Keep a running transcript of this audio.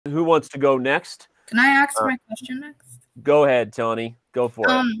Who wants to go next? Can I ask my question next? Go ahead, Tony. Go for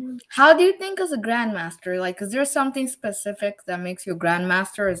it. How do you think as a grandmaster, like, is there something specific that makes you a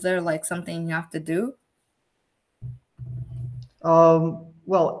grandmaster? Is there like something you have to do?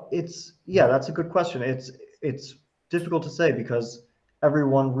 Well, that's a good question. It's difficult to say because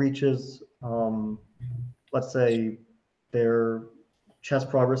everyone reaches, let's say, their chess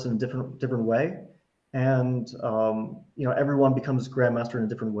progress in a different way, and everyone becomes grandmaster in a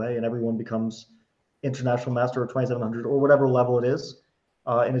different way, and everyone becomes international master or 2700 or whatever level it is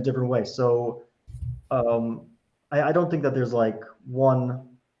in a different way. So I don't think that there's like one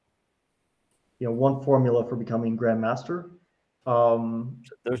formula for becoming grandmaster.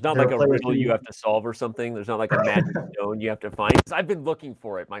 There's not like a riddle you have to solve or something. There's not like a magic stone you have to find. I've been looking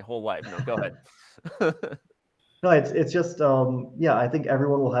for it my whole life. No, go ahead. No, it's just I think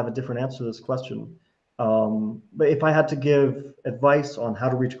everyone will have a different answer to this question. But if I had to give advice on how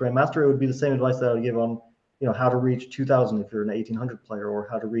to reach grandmaster, it would be the same advice that I would give on how to reach 2000 if you're an 1800 player, or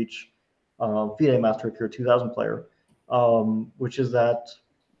how to reach FIDE master if you're a 2000 player, which is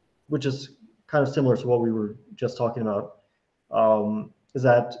kind of similar to what we were just talking about. Is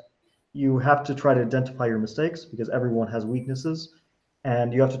that you have to try to identify your mistakes because everyone has weaknesses,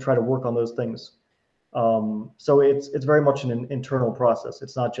 and you have to try to work on those things. So it's very much an internal process.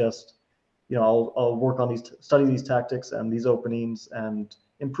 It's not just I'll work on study these tactics and these openings and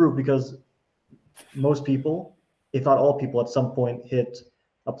improve, because most people, if not all people, at some point hit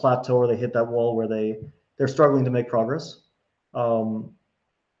a plateau or they hit that wall where they're struggling to make progress.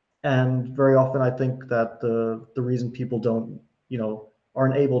 And very often, I think that the reason people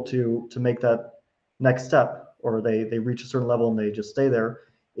aren't able to make that next step, or they reach a certain level and they just stay there,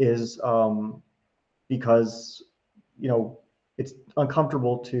 is because it's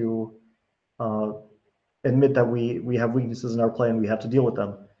uncomfortable to admit that we have weaknesses in our play and we have to deal with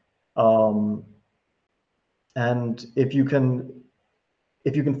them. And if you can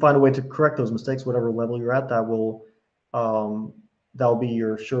find a way to correct those mistakes, whatever level you're at, that'll be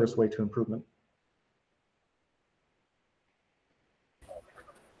your surest way to improvement.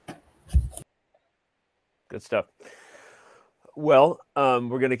 Good stuff. Well,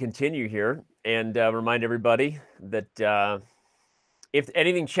 we're going to continue here and remind everybody that if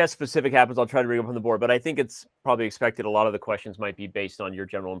anything chess specific happens, I'll try to bring it up on the board. But I think it's probably expected. A lot of the questions might be based on your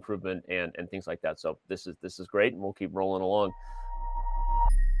general improvement and things like that. So this is great, and we'll keep rolling along.